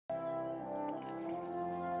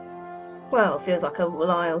Well, it feels like a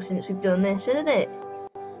while since we've done this, isn't it?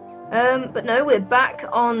 But no, we're back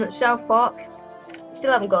on South Park.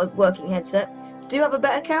 Still haven't got a working headset. Do have a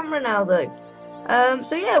better camera now, though.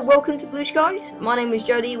 So yeah, welcome to Bloosh, guys. My name is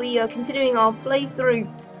Jody. We are continuing our playthrough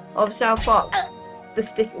of South Park. The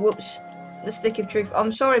stick of truth.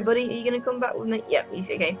 I'm sorry, buddy. Are you gonna come back with me? Yeah, he's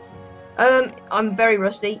okay. I'm very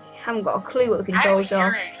rusty. Haven't got a clue what the controls are. I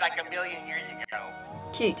was your age like a million years ago.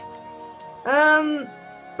 Cute.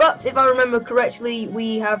 But if I remember correctly,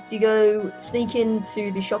 we have to go sneak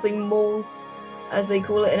into the shopping mall, as they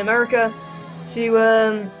call it in America,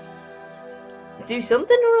 to do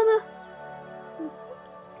something or other.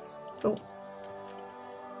 Oh.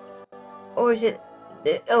 Or is it?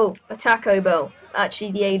 Oh, a Taco Bell.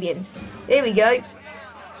 Actually, the aliens. Here we go.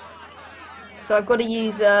 So I've got to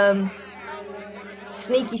use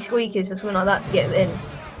sneaky squeakers or something like that to get in.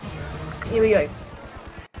 Here we go.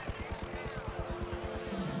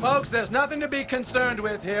 Folks, there's nothing to be concerned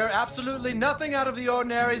with here. Absolutely nothing out of the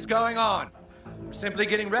ordinary is going on. We're simply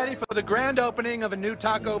getting ready for the grand opening of a new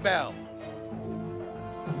Taco Bell.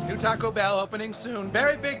 New Taco Bell opening soon.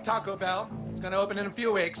 Very big Taco Bell. It's going to open in a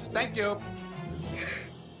few weeks. Thank you.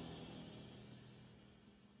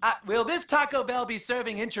 Will this Taco Bell be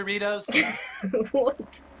serving enchiladas? What?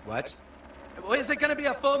 What? Is it going to be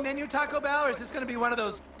a full menu Taco Bell, or is this going to be one of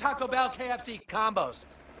those Taco Bell KFC combos?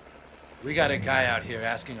 We got a guy out here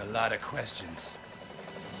asking a lot of questions.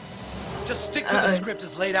 Just stick to the script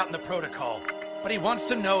as laid out in the protocol. But he wants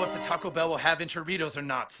to know if the Taco Bell will have enchiladas or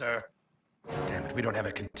not, sir. Damn it, we don't have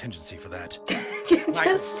a contingency for that.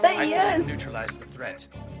 Just say yes. And neutralize the threat.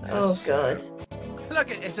 Oh, God.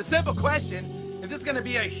 Look, it's a simple question. If this is going to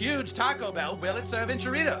be a huge Taco Bell, will it serve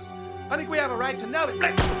enchiladas? I think we have a right to know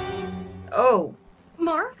it. Oh.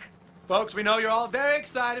 Mark? Folks, we know you're all very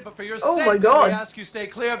excited, but for your Oh safety, my God. we ask you stay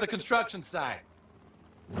clear of the construction site.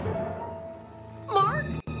 Mark?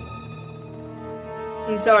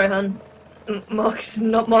 I'm sorry, hun. Mark's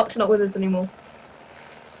not with us anymore.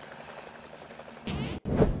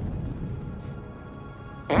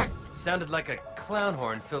 Sounded like a clown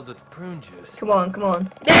horn filled with prune juice. Come on, come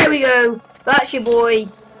on. There we go. That's your boy.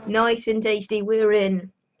 Nice and tasty. We're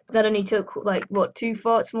in. That only took, like, what, 2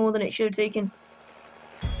 farts more than it should have taken?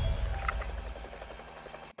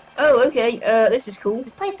 Oh, okay. This is cool.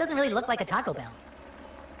 This place doesn't really look like a Taco Bell.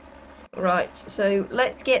 Right, so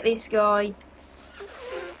let's get this guy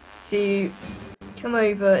to come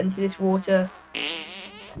over into this water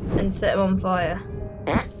and set him on fire.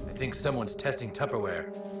 I think someone's testing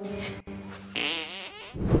Tupperware.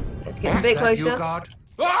 Let's get a bit closer. You, God?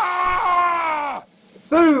 Ah!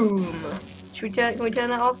 Boom! Should we turn? Can we turn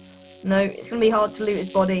that off? No, it's gonna be hard to loot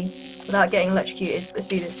his body without getting electrocuted. Let's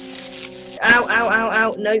do this. Ow! Ow! Ow!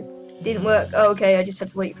 Ow! Nope, didn't work. Oh, okay, I just had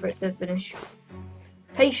to wait for it to finish.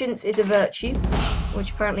 Patience is a virtue,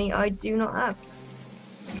 which apparently I do not have.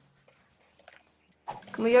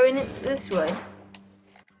 Can we go in it this way?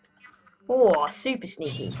 Oh, super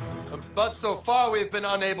sneaky. But so far we've been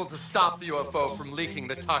unable to stop the UFO from leaking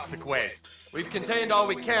the toxic waste. We've contained all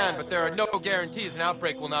we can, but there are no guarantees an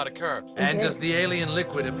outbreak will not occur. And does the alien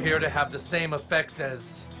liquid appear to have the same effect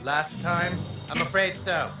as last time? I'm afraid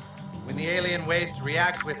so. When the alien waste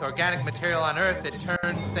reacts with organic material on Earth, it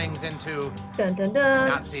turns things into Dun dun dun.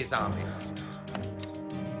 Nazi zombies.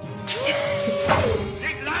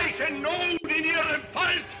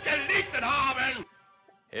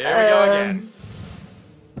 Here we go again.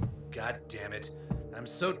 God damn it. I'm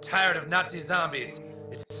so tired of Nazi zombies.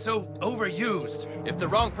 It's so overused. If the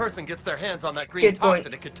wrong person gets their hands on that green Good point.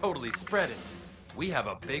 toxin, it could totally spread it. We have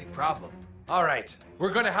a big problem. All right,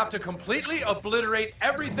 we're gonna have to completely obliterate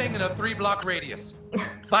everything in a 3-block radius.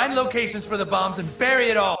 Find locations for the bombs and bury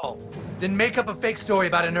it all. Then make up a fake story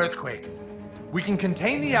about an earthquake. We can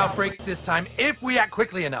contain the outbreak this time if we act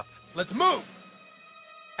quickly enough. Let's move!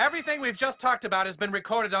 Everything we've just talked about has been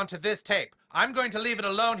recorded onto this tape. I'm going to leave it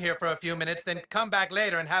alone here for a few minutes, then come back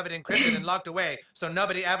later and have it encrypted and locked away so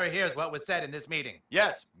nobody ever hears what was said in this meeting.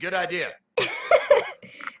 Yes, good idea.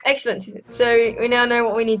 Excellent. So we now know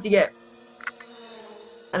what we need to get.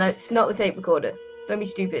 And it's not the tape recorder. Don't be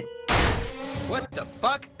stupid. What the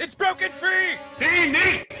fuck? It's broken free! Die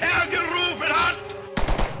nicht hergerufen hat!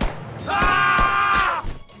 Ah!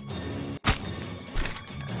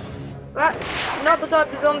 That's not the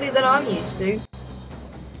type of zombie that I'm used to.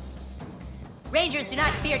 Rangers do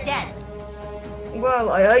not fear death. Well,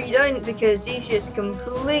 I hope you don't, because he's just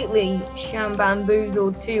completely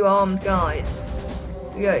shambamboozled 2 armed guys.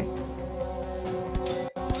 Here we go.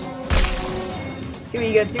 2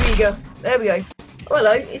 eager, 2 eager. There we go. Oh,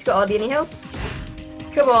 hello, he's got hardly any health.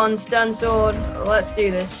 Come on, stand sword. Let's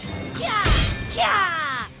do this. Yeah!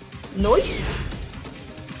 Yeah! Nice.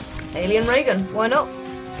 Alien ray gun. Why not?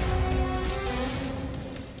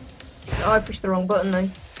 Oh, I pushed the wrong button though.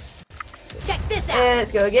 Check this out.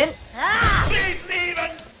 Let's go again. Ah! Please leave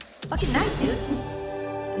it. Fucking nice,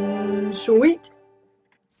 dude. Sweet.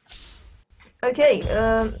 Okay,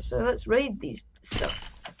 so let's raid these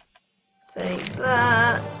stuff. Take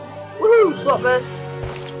that. Woohoo! Swap vest.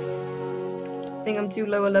 I think I'm too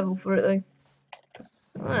low a level for it though.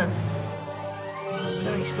 Some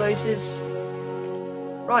explosives.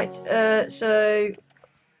 Right, so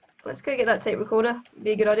let's go get that tape recorder.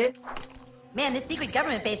 Be a good idea. Man, this secret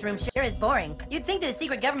government base room sure is boring. You'd think that a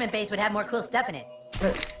secret government base would have more cool stuff in it.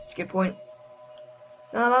 That's a good point.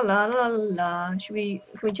 La la la la la. Can we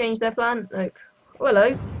change their plan? Nope. Oh,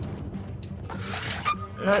 hello.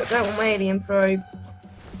 No, don't want my alien probe.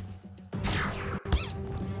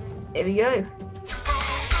 Here we go.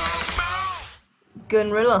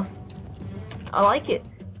 Gunrilla. I like it.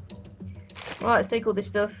 Right, let's take all this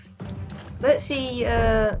stuff. Let's see.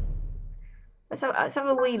 Let's have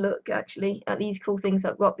a wee look actually at these cool things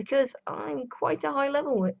I've got because I'm quite a high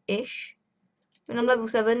level-ish. I mean, I'm level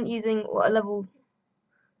 7 using what, a level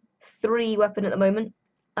 3 weapon at the moment.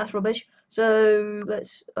 That's rubbish. So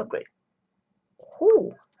let's upgrade.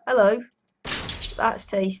 Ooh, hello. That's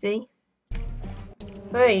tasty.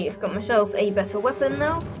 Hey, I've got myself a better weapon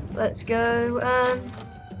now. Let's go and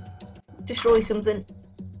destroy something.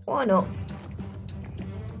 Why not?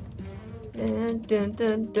 Dun, dun,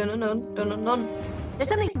 dun, dun, dun, dun, dun, dun. There's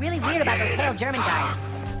something really weird about those pale German guys.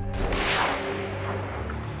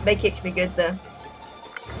 They kicked me good there.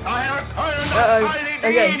 Uh-oh.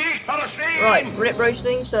 Okay. Right, rip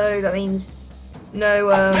roasting, so that means no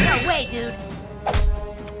No way, dude.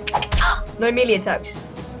 no melee attacks.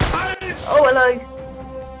 Oh, hello.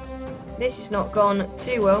 This has not gone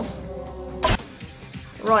too well.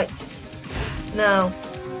 Right. Now.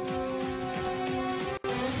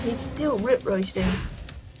 He's still rip roasting.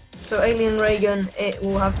 So alien ray gun it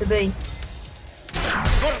will have to be.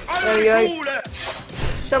 There we go.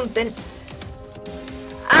 Something.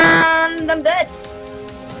 And I'm dead.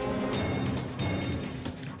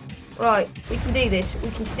 Right, we can do this. We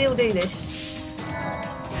can still do this.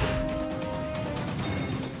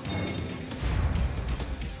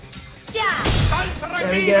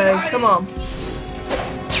 There we go. Come on.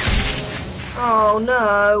 Oh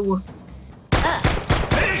no.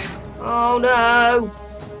 Oh no.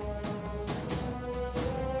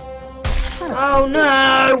 Oh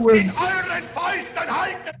no.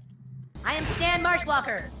 I am Stan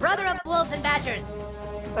Marshwalker, brother of wolves and badgers.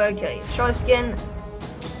 Okay, let's try this again.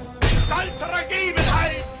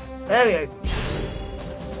 There we go.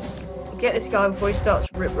 Get this guy before he starts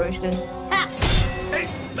rip roasting. Ha!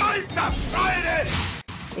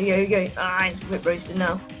 Here you go. Ah, he's rip roasting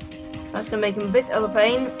now. That's gonna make him a bit of a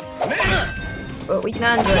pain, but we can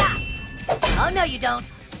handle it. Oh no, you don't.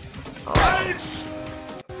 Oh.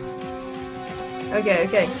 Okay,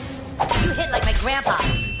 okay. You hit like my grandpa.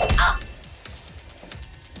 Oh.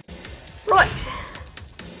 Right.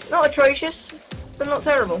 Not atrocious, but not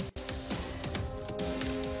terrible.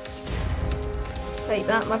 Take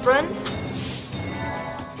that, my friend.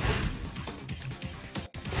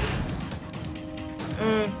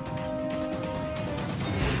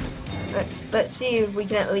 Let's see if we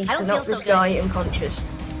can at least knock this guy unconscious.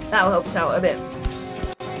 That'll help us out a bit.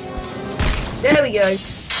 There we go.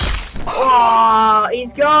 Oh,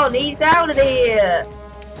 he's gone. He's out of here.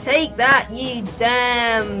 Take that, you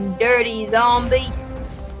damn dirty zombie.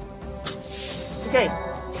 Okay.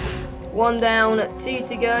 1 down, 2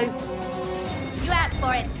 to go. You asked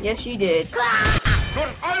for it. Yes, you did.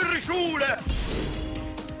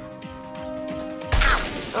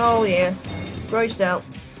 Oh yeah. Grossed out.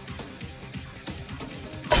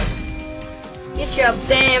 Get your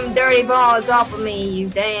damn dirty paws off of me, you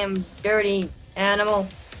damn dirty animal.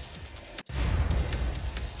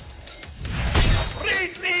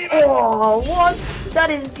 Oh, what? That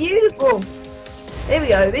is beautiful. There we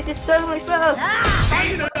go. This is so much better.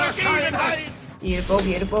 Beautiful,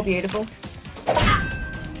 beautiful, beautiful.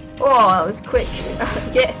 Oh, that was quick.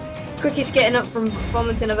 Quickest getting up from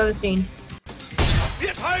vomiting I've ever seen.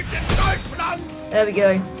 There we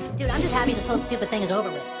go. Dude, I'm just happy this whole stupid thing is over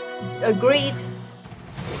with. Agreed.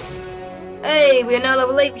 Hey, we are now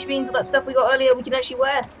level 8, which means all that stuff we got earlier we can actually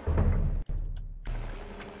wear.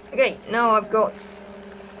 Okay, now I've got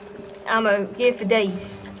ammo, gear for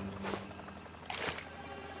days.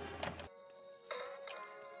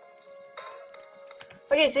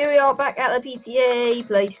 Okay, so here we are back at the PTA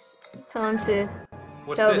place. Time to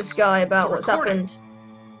tell this guy about what's happened.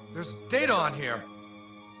 There's data on here.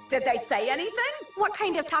 Did they say anything? What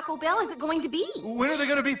kind of Taco Bell is it going to be? When are they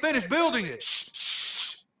going to be finished building it?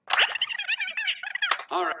 Shh.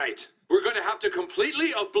 All right. We're going to have to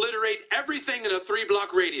completely obliterate everything in a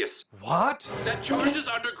 3-block radius. What? Set charges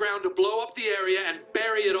underground to blow up the area and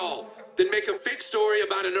bury it all. Then make a fake story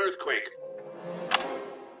about an earthquake.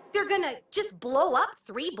 They're gonna just blow up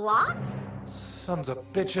 3 blocks? Sons of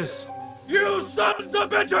bitches. You sons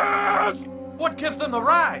of bitches! What gives them the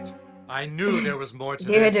right? I knew there was more to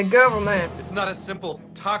You're this. the government. It's not a simple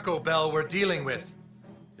Taco Bell we're dealing with.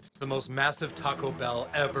 It's the most massive Taco Bell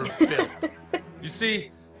ever built. You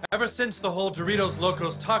see, ever since the whole Doritos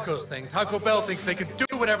Locos Tacos thing, Taco Bell thinks they can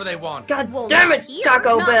do whatever they want. God Well, damn not it, here,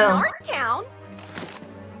 Taco not Bell. in our town.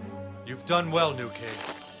 You've done well, new kid.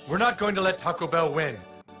 We're not going to let Taco Bell win.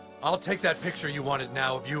 I'll take that picture you wanted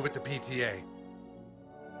now of you with the PTA.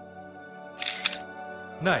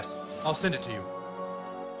 Nice. I'll send it to you.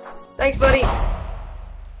 Thanks, buddy.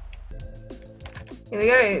 Here we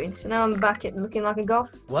go. So now I'm back at looking like a goth.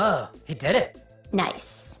 Whoa, he did it.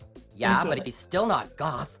 Nice. Yeah, Thank you. but he's still not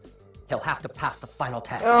goth. He'll have to pass the final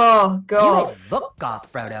test. Oh, You God. may look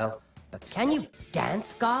goth, Frodo, but can you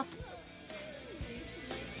dance goth?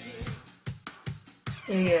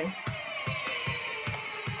 Here we go.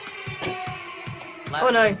 Less Oh,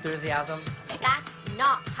 no. enthusiasm. That's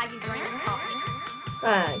not how you drink coffee.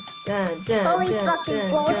 Bang. Dun, dun, Holy dun, fucking dun,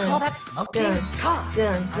 bullshit. All dun, that smoking? Dun, God.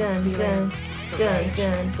 dun, dun, dun, dun, dun, I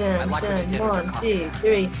dun, like what you dun. did with your 1, coffee. 2,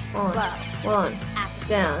 3, 1, Whoa. 1.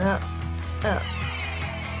 Down, up, up.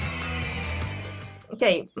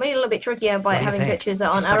 Okay, made it a little bit trickier by What do you having think? pictures that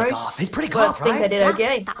aren't He's pretty arrows. goth. He's pretty But I goth, think I right? did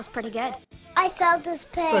okay. That was pretty good. I felt this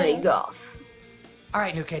pain. Pretty goth. All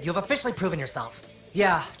right, new kid, you've officially proven yourself.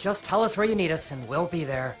 Yeah, just tell us where you need us and we'll be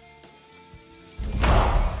there.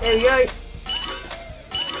 There we go.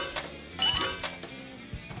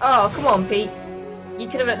 Oh, come on, Pete. You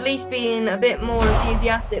could have at least been a bit more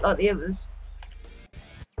enthusiastic like the others.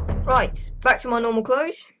 Right, back to my normal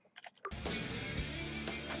clothes.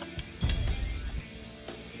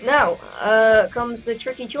 Now, comes the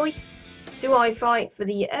tricky choice. Do I fight for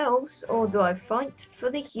the elves or do I fight for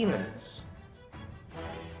the humans?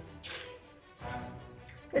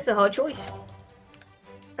 It's a hard choice.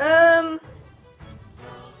 You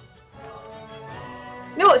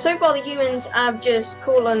know what? So far, the humans have just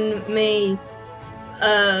calling me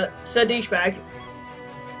Sir Douchebag,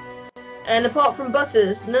 and apart from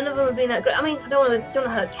Butters, none of them have been that great. I mean, I don't want to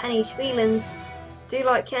hurt Kenny's feelings. Do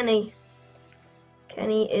like Kenny.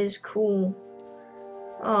 Kenny is cool.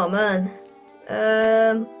 Oh man.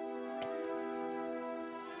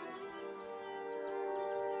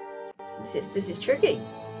 This is tricky.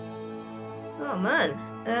 Oh man.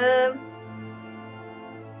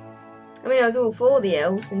 I mean, I was all for the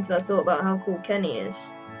elves until I thought about how cool Kenny is.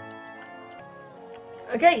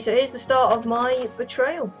 Okay, so here's the start of my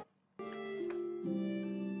betrayal.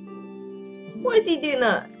 Why is he doing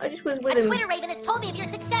that? I just was with A him. Twitter Raven has told me of your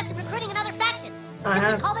success in recruiting another faction. I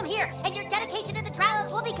Simply have. call them here, and your dedication to the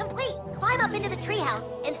trials will be complete. Climb up into the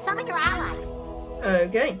treehouse and summon your allies.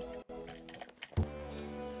 Okay.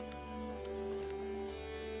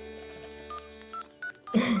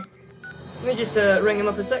 Let me just ring him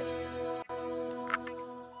up a sec.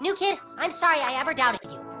 New kid, I'm sorry I ever doubted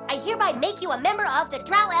you. I hereby make you a member of the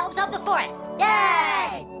Drow Elves of the Forest.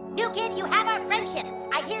 Yay! New kid, you have our friendship.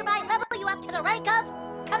 I hereby level you up to the rank of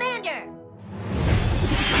Commander.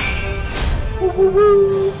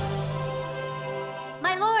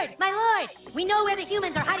 My lord, we know where the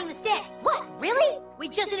humans are hiding the stick. What, really? We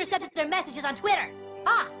just intercepted their messages on Twitter.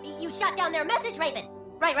 Ah, you shot down their message, Raven.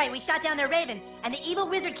 Right, we shot down their Raven, and the evil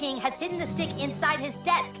Wizard King has hidden the stick inside his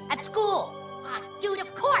desk at school. Ah, dude,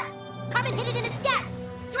 of course. Come and hid it in his desk.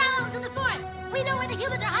 Drow Elves of the Forest, we know where the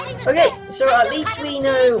humans are hiding the Okay, stick. so I at know least how to we defeat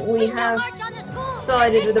know it. we shall have march on the school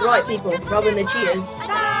sided and with the make right holy people, strip of rather than their the blood. cheaters.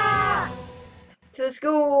 Ah! To the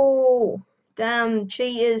school! Damn,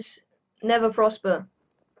 cheaters never prosper.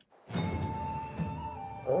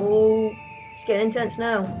 Oh, it's getting intense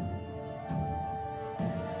now.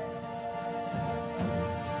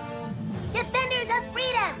 Defenders of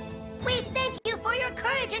freedom, we thank you for your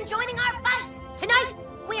courage in joining our fight. Tonight,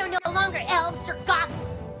 we are no longer elves or goths.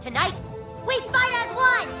 Tonight, we fight as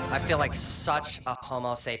one. I feel like such a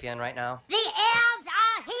homo sapien right now. The elves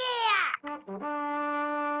are here.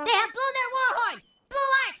 They have blown their war horn. Blow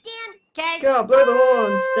ours, Stan. Okay. God, blow the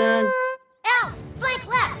horn, Stan. Elves, flank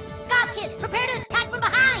left. Goth kids, prepare to attack from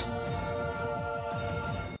behind.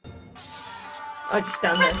 I just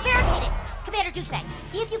stand there. Front barricaded. Commander Douchebag,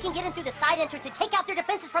 see if you can get in through the side entrance and take out their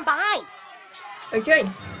defenses from behind. Okay.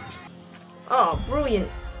 Oh, brilliant.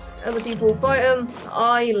 Other people fight them,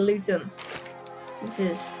 I loot them. This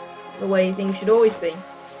is the way things should always be.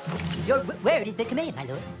 Your word is the command, my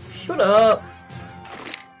lord. Shut up.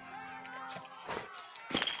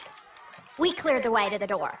 We cleared the way to the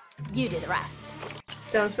door. You do the rest.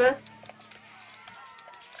 Sounds fair.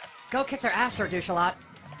 Go kick their ass, Sir Douche-a-lot.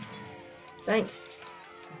 Thanks.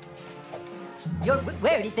 Your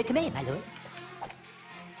word is the command, my lord.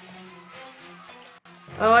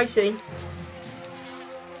 Oh, I see.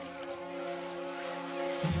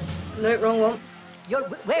 No, wrong one. Your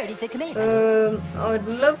word is the command, my lord. I'd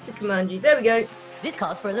love to command you. There we go. This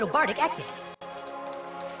calls for a little bardic access.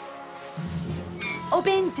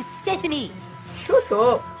 Open sesame! Shut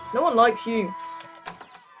up. No one likes you.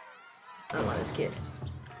 I don't like this kid.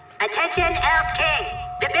 Attention, Elf King!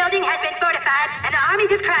 The building has been fortified, and the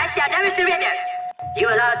armies of Christ shall never surrender. You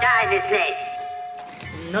will all die in this place.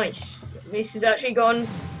 Nice. This has actually gone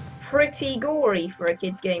pretty gory for a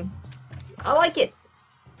kid's game. I like it.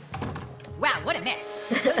 Wow, what a mess!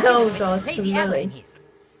 Elves are Crazy apples in smelly. here.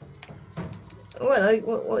 Well,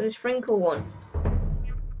 what does Frinkle want?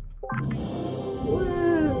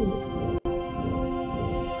 Woo.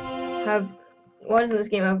 Why doesn't this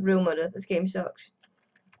game have real murder? This game sucks.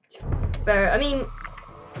 Fair. I mean,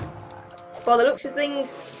 by the looks of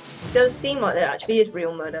things, it does seem like there actually is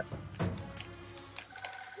real murder.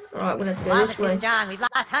 Alright, we're gonna have to go this way. John, we've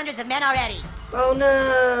lost hundreds of men already. Oh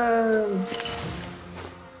no!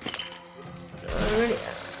 Really?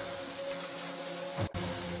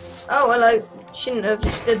 Oh, hello. Shouldn't have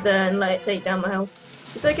just stood there and let it take down my health.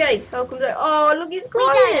 It's okay. Help comes out. Oh, look, he's We died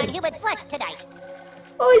on crying. human flesh tonight.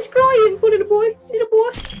 Oh, he's crying. Poor little boy. Little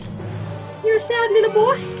boy. You're a sad little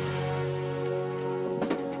boy.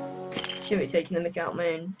 Shouldn't be taking the mick out my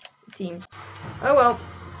own team. Oh well.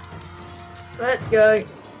 Let's go.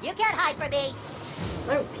 You can't hide from me.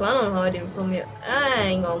 I don't plan on hiding from you.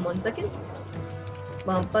 Hang on 1 second.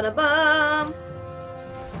 Bum ba da bum.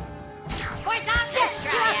 Force on this, you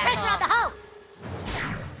have pressure on the hose.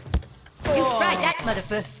 You tried that,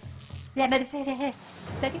 motherfucker. That motherfucker.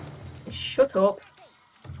 Shut up.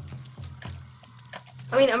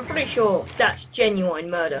 I mean, I'm pretty sure that's genuine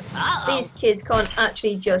murder. These kids can't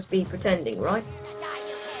actually just be pretending, right?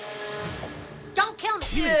 Don't kill me.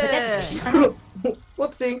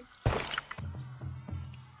 Whoopsie.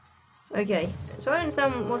 Okay, so I don't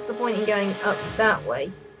understand what's the point in going up that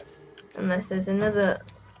way, unless there's another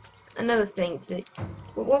thing to do.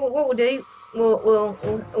 What we'll do,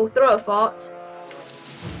 we'll throw a fart.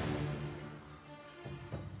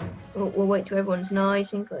 We'll wait till everyone's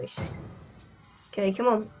nice and close. Okay, come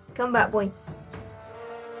on, come back, boy.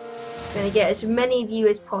 Gonna get as many of you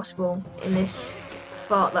as possible in this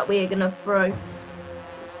fart that we are gonna throw.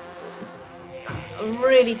 I'm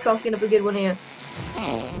really cocking up a good one here.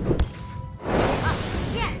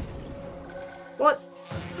 What?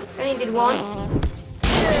 Only did one.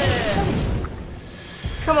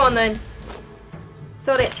 Come on then.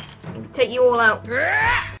 Sod it. Take you all out.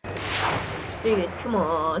 Let's do this. Come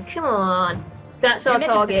on. Come on. That's our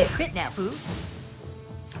target. Crit now, fool.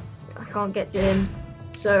 I can't get to him.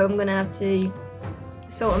 So I'm going to have to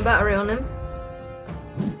assault and battery on him.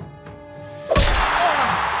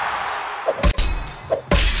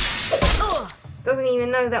 Doesn't even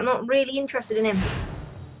know that I'm not really interested in him.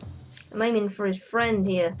 I'm aiming for his friend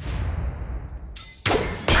here.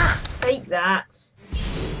 Take that.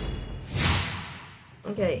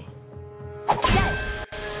 Okay.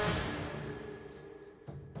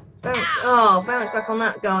 Bounce. Oh, bounce back on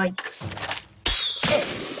that guy.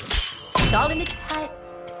 It's all in the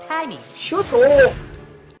timing. Shut up!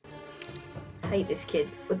 I hate this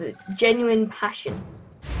kid with a genuine passion.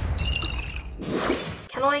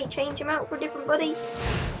 Can I change him out for a different buddy?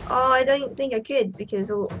 Oh, I don't think I could because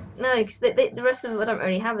no, because the rest of them I don't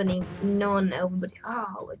really have any non-elven buddies.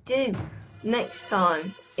 Oh, I do next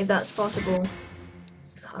time if that's possible.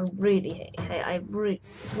 I really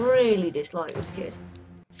really dislike this kid.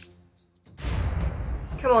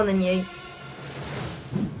 Come on then, you.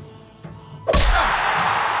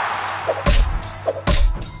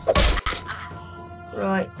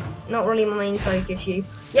 Right, not really my main focus, you.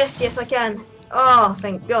 Yes, yes, I can. Oh,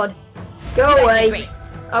 thank God. Go away.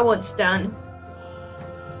 I want Stan.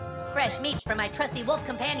 Fresh meat for my trusty wolf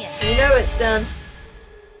companion. You know it, Stan.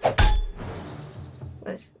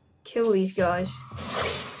 Let's kill these guys.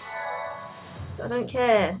 I don't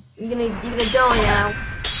care. You're gonna die now.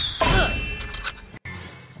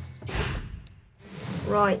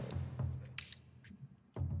 Right.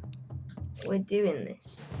 We're doing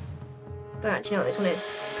this. Don't actually know what this one is.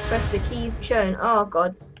 Press the keys shown. Oh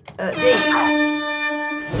God. D. There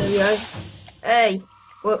we go. Hey.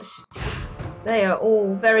 Whoops. They are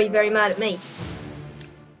all very, very mad at me.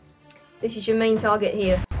 This is your main target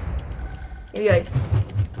here. Here we go.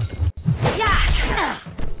 Yeah.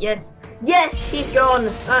 Yes. Yes, he's gone.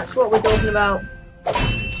 That's what we're talking about.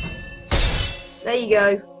 There you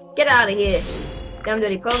go. Get out of here. Damn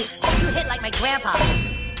dirty punk. You hit like my grandpa.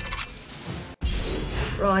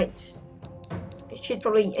 Right. It should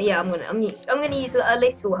probably. Yeah, I'm gonna use a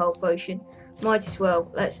little health potion. Might as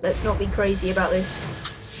well. Let's not be crazy about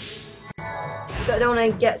this. I don't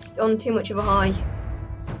want to get on too much of a high.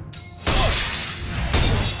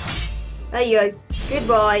 There you go.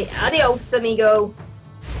 Goodbye. Adios, amigo.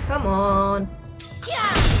 Come on.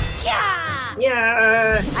 Yeah. Yeah.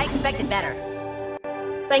 Yeah. I expected better.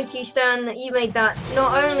 Thank you, Stan. You made that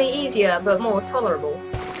not only easier, but more tolerable.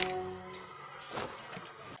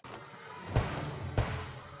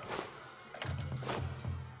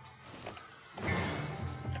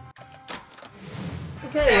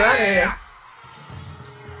 Okay, we're out of here.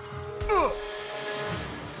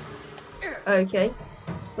 Okay.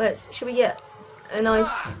 Should we get a nice...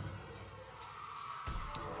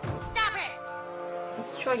 Stop it!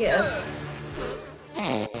 Let's try get a...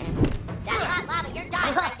 That's hot lava, you're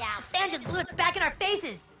dying right now. The fan just blew it back in our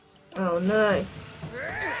faces. Oh no.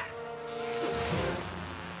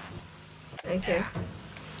 Okay.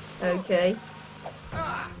 Okay.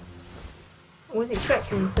 I was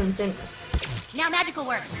expecting something. Now magic will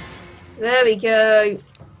work. There we go.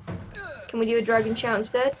 Can we do a dragon shout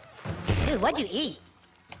instead? Dude, what'd you eat?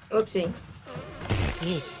 Oopsie.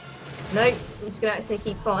 Yeesh. No, I'm just gonna actually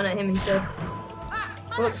keep fighting at him instead.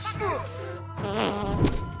 Whoops.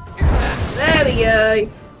 There we go.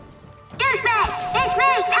 Douchebag, it's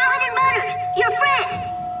me, Paladin Motors, your friend.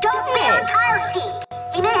 Don't bet on Kyle's team.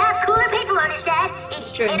 He may have cooler people on his side.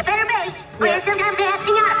 He's true. in a better base. Yeah. Where sometimes they have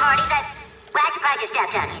pinata parties. Well, I should probably just stop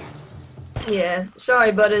talking. Yeah,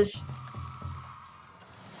 sorry, Butters.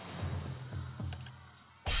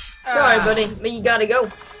 Sorry, buddy, but you gotta go.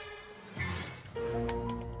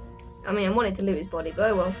 I mean, I wanted to loot his body, but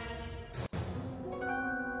oh well.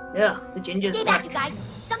 Ugh, the ginger's Stay back. back, you guys.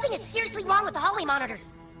 Something is seriously wrong with the hallway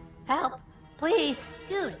monitors. Help, please.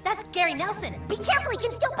 Dude, that's Gary Nelson. Be careful, he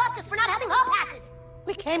can still bust us for not having hall passes.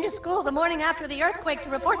 We came to school the morning after the earthquake to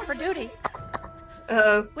report for duty.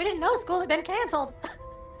 Uh-oh. We didn't know school had been canceled.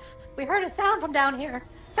 We heard a sound from down here.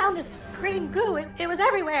 Found this green goo. It was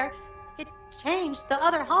everywhere. It changed the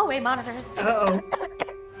other hallway monitors. Uh-oh.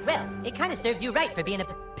 Well, it kind of serves you right for being a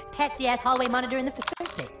patsy-ass hallway monitor in the first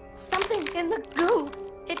place. Something in the goo.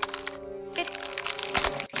 It...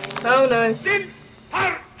 Oh no.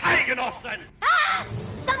 Ah!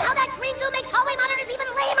 Somehow that green goo makes hallway monitors even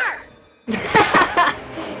lamer!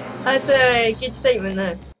 That's a good statement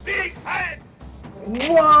there.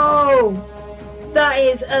 Whoa! That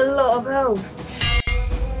is a lot of health.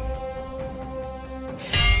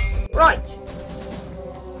 Right.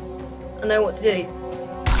 I know what to do.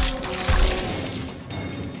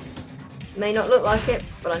 May not look like it,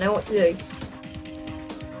 but I know what to do.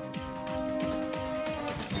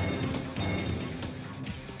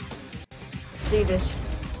 Let's do this.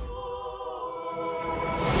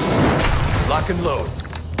 Lock and load.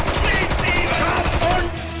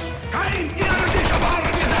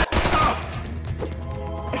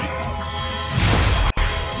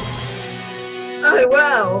 Oh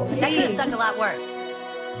wow! That could have sucked a lot worse.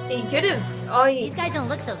 He could have. I These guys don't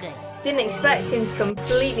look so good. didn't expect him to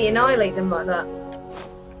completely annihilate them like that.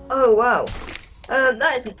 Oh wow!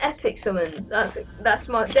 That is an epic summon. That's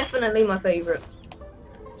definitely my favourite.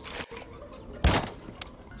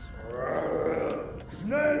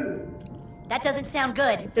 That doesn't sound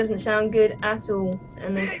good. It doesn't sound good at all.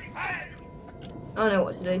 And there's... I know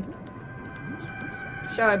what to do.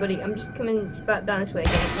 Sorry, buddy. I'm just coming back down this way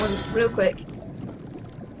again, real quick.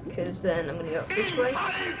 Because then I'm gonna go up this way.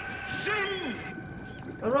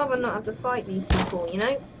 I'd rather not have to fight these people, you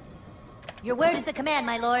know? Your word is the command,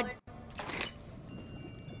 my lord.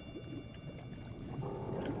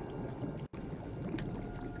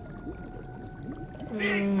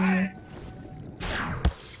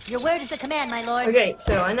 Your word is the command, my lord. Okay,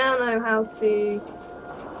 so I now know how to...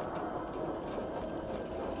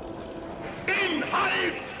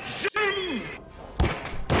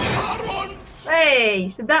 Hey,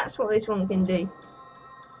 so that's what this one can do.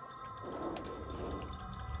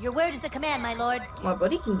 Your word is the command, my lord. My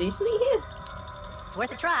buddy can do something here. It's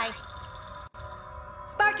worth a try.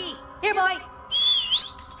 Sparky, here, boy.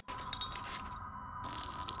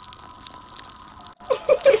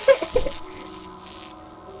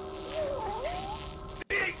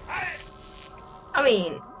 I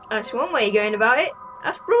mean, that's one way of going about it.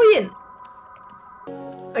 That's brilliant.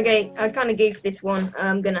 Okay, I kind of gave this one.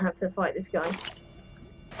 I'm gonna have to fight this guy.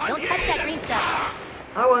 Don't touch that green stuff.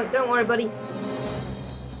 I won't. Don't worry, buddy.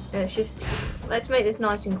 Let's just let's make this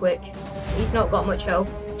nice and quick. He's not got much health.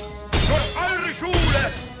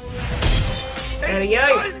 There we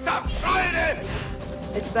go.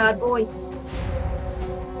 This bad boy.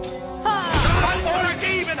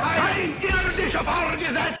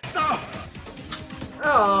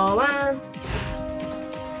 Oh man.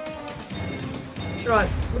 That's right,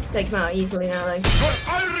 we can take him out easily now though.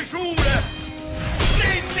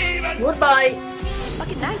 Goodbye.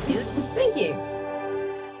 Fucking nice, dude. Thank you.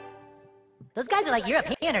 Those guys are like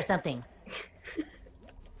European or something.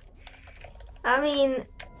 I mean,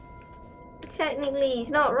 technically he's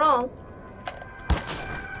not wrong.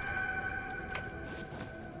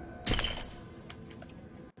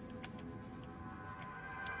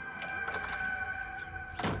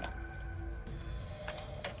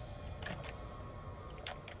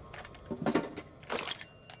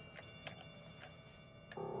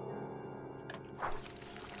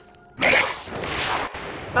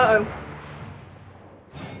 Uh-oh.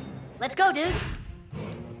 Let's go, dude.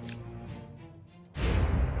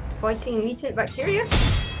 Fighting mutant bacteria?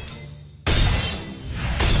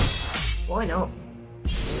 Why not?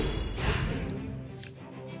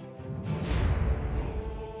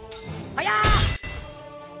 Hiya!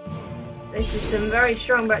 This is some very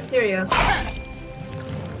strong bacteria.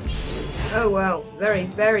 Oh wow, very,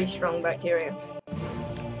 very strong bacteria.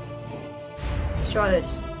 Let's try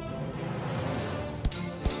this.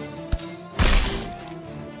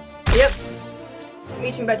 Yep.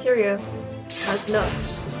 Mutant bacteria has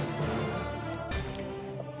nuts.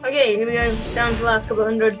 Okay, here we go. Down to the last couple of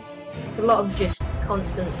hundred. It's a lot of just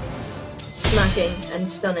constant smacking and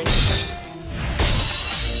stunning.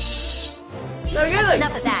 There we go then.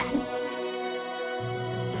 Enough of that.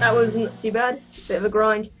 That wasn't too bad. Bit of a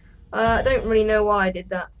grind. I don't really know why I did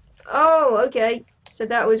that. Oh, okay. So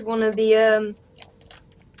that was one of the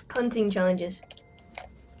hunting challenges.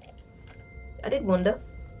 I did wonder.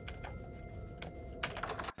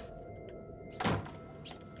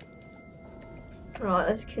 Right,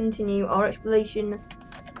 let's continue our exploration.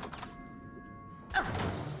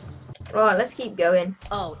 Right, let's keep going.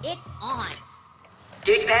 Oh, it's on.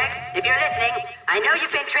 Douchebag, if you're listening, I know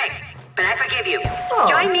you've been tricked, but I forgive you. Oh.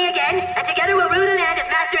 Join me again, and together we'll rule the land as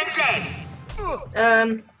master and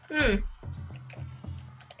slave.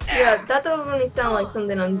 Yeah, that doesn't really sound like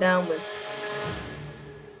something I'm down with.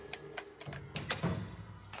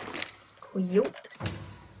 Quote.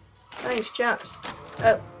 Thanks, chaps.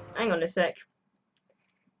 Oh, hang on a sec.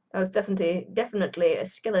 That was definitely a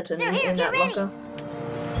skeleton They're here, in get that ready. locker.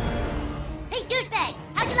 Hey, douchebag!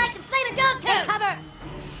 How'd you like some flaming dog tail? Take cover!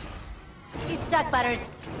 You suck, Butters.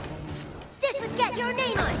 This one's got your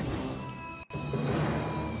name on it.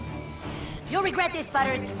 You'll regret this,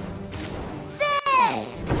 Butters. Say!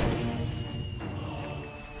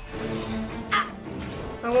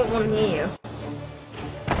 I want one here.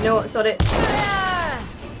 You know what, sod it.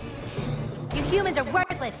 You humans are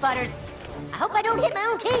worthless, Butters. I hope I don't hit my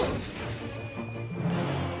own team.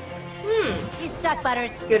 You suck,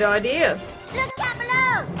 Butters. Good idea. Look down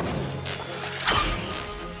below!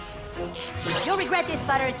 You'll regret this,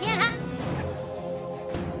 Butters. Yeah, huh?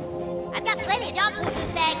 I've got plenty of dog poop in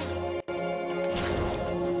this bag.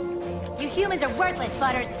 You humans are worthless,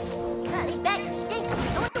 Butters. Oh, these bags are stinking.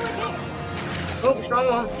 I wonder what's in them. Oh, strong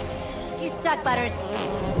one. You suck, Butters.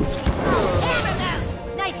 Oh, there we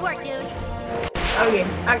go. Nice work, dude. Okay,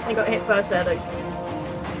 actually got hit first there though.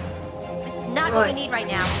 This is not what we need right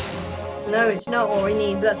now. No, it's not what we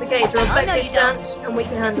need. That's okay. It's a no, reflective you don't. stance, and we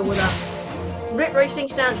can handle with that. Rip racing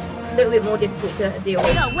stance, a little bit more difficult to deal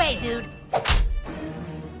with. No way, dude.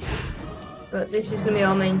 But this is going to be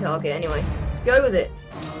our main target anyway. Let's go with it.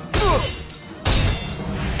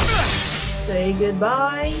 Say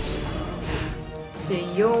goodbye to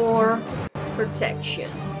your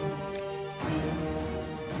protection.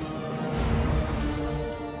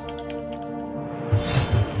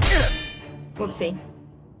 Whoopsie.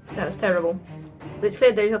 That was terrible. But it's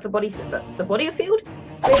cleared those off the battlefield?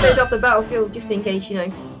 Cleared those off the battlefield just in case, you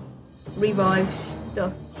know, revives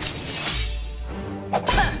stuff.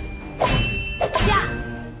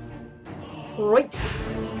 Right.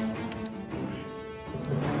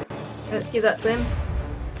 Let's give that to him.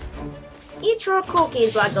 Eat your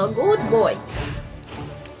cookies like a good boy.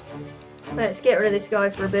 Let's get rid of this guy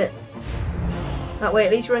for a bit. That way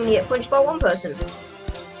at least we're only get punched by one person.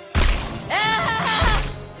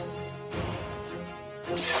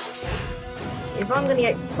 If I'm gonna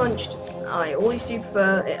get punched, I always do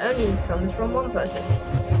prefer it only comes from one person.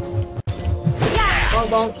 Bonk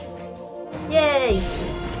bonk. Yay!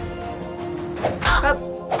 Up,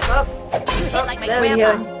 up, up. Like my There we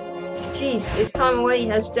grandpa. go. Jeez, this time away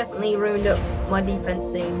has definitely ruined up my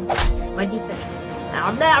defensing. My defense.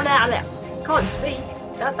 Now. Can't speak.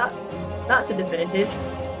 That's a definitive.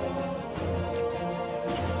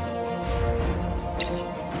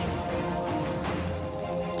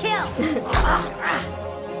 Kill.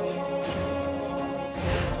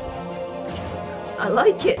 I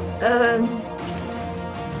like it.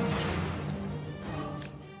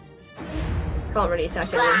 Can't really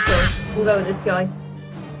attack anyone, so we'll go with this guy.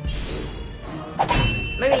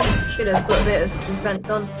 Maybe should have put a bit of defense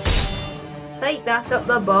on. Take that up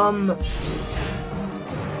the bum.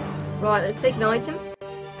 Right, let's take an item.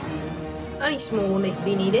 Only small will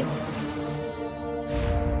be needed.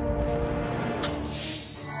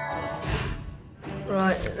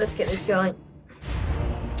 Right, let's get this guy.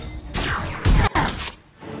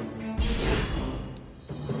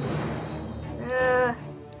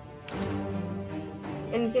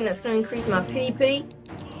 Anything that's going to increase my PP?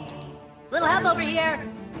 Little help over here.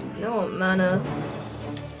 No mana.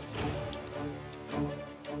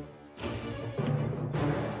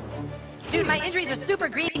 Dude, my injuries are super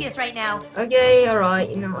grievous right now. Okay, alright,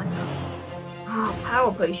 you know what? Oh,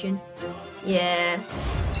 power potion. Yeah.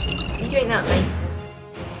 You drink that, mate.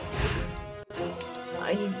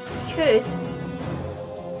 I could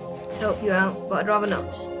help you out, but I'd rather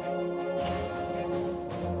not.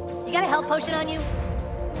 You got a health potion on you?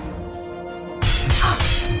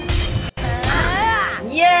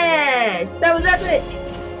 Yes! That was epic!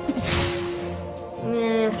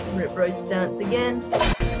 Yeah, Rip Rose stance again.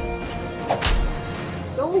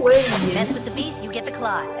 Go away, you. Mess with the beast, you get the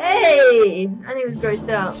claws. Hey! And he was grossed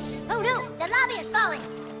out. Oh no, the lobby is falling.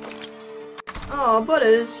 Oh,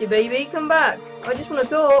 Butters, you baby, come back. I just want to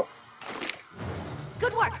talk.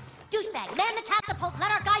 Good work. Douchebag, man the catapult and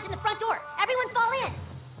let our guys in the front door. Everyone fall in.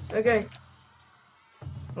 Okay.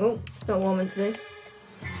 Oh, it's not what I'm meant to do.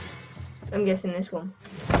 I'm guessing this one.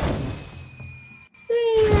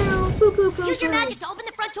 Use your magic to open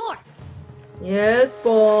the front door. Yes,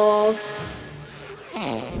 boss.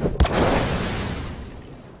 Yes!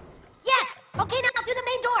 Okay, now through the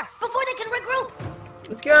main door, before they can regroup.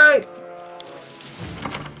 Let's go.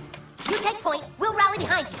 You take point, we'll rally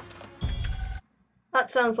behind you. That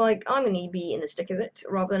sounds like I'm going to be in the stick of it,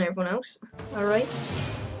 rather than everyone else. Alright.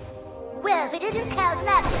 Well, if it isn't Cal's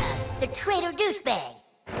Lapdog, the traitor douchebag.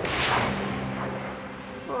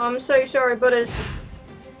 Oh, I'm so sorry, Butters.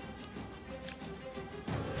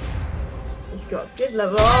 He's got good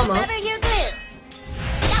level armor. Never your glue.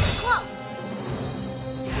 That was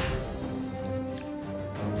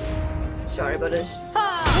close. Sorry, Butters. Oh.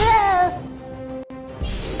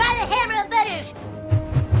 By the hammer of Bloosh.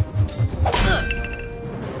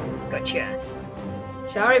 Gotcha.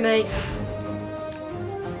 Sorry, mate.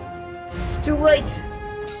 It's too late.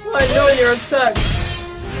 I know your attacks.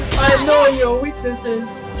 I know your weaknesses.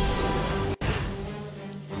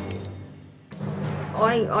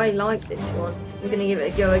 I like this one. I'm gonna give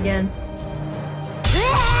it a go again.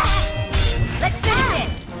 Let's finish it.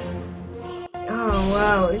 Oh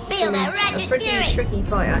wow, this is Feel gonna that be a righteous pretty fury. tricky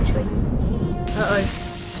fight actually. Uh oh.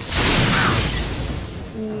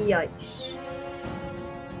 Yikes.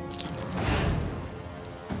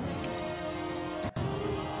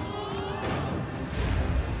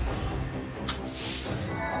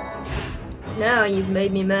 Now you've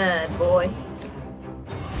made me mad, boy.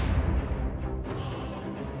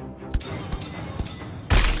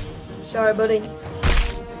 Sorry, buddy.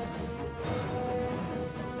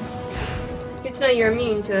 Good to know you're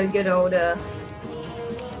immune to a good old,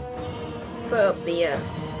 put up the,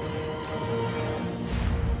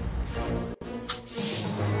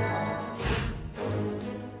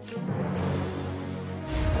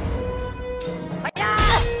 What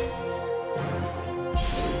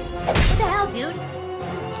the hell, dude?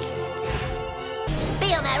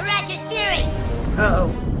 Feel my righteous fury. uh-oh.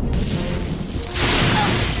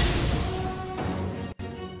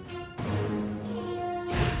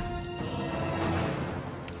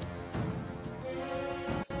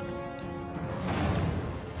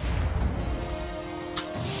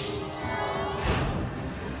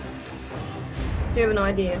 Do you have an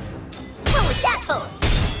idea? What was that for?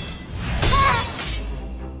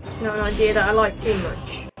 It's not an idea that I like too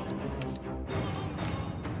much.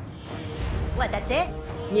 What, that's it?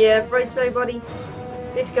 Yeah, afraid so, buddy.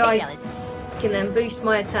 This guy Hey, fellas. can then boost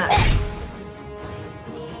my attack.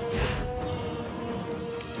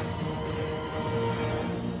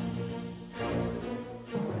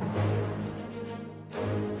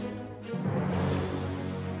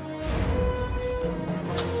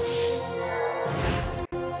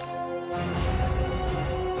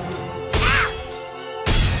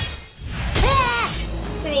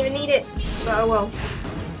 Didn't even need it. Oh well.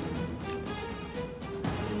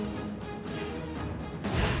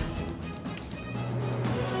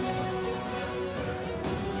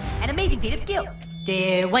 An amazing feat of skill.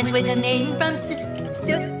 There once was a maiden from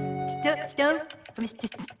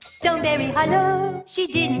Stoneberry Hollow. She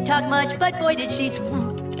didn't talk much, but boy did she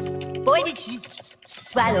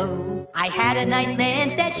swallow. I had a nice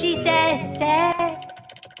lance that she said.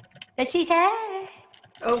 Okay.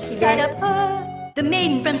 Set up her, the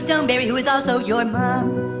maiden from Stoneberry, who is also your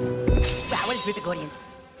mom. Wow, what is with accordions?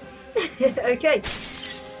 Okay.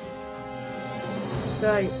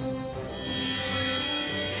 So.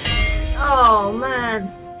 Oh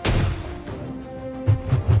man.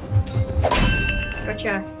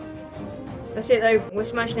 Gotcha. That's it though. We're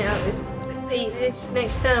smashing it out this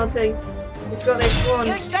next turn or two. We've got this 1,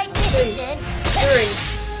 2, 3.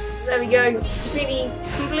 There we go.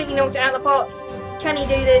 Completely knocked it out of the park. Can he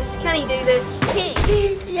do this? Can he do this?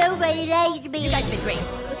 Nobody likes me. You guys have been great.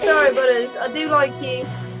 Sorry, Butters. I do like you.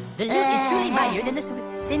 The loot is truly mightier than the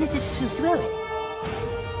swirl.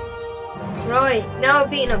 Right, now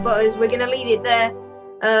I've beaten up Butters, we're gonna leave it there.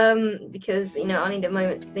 Because you know I need a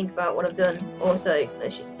moment to think about what I've done. Also,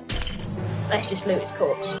 let's just loot his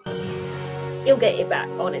corpse. He'll get it back,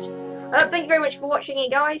 honest. Thank you very much for watching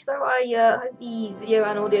it, guys. Though I hope the video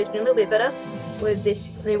and audio has been a little bit better with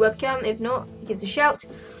this new webcam. If not, give us a shout.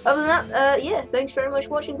 Other than that, yeah, thanks very much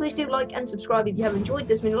for watching. Please do like and subscribe if you have enjoyed.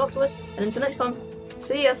 This means a lot to us. And until next time,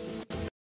 see ya.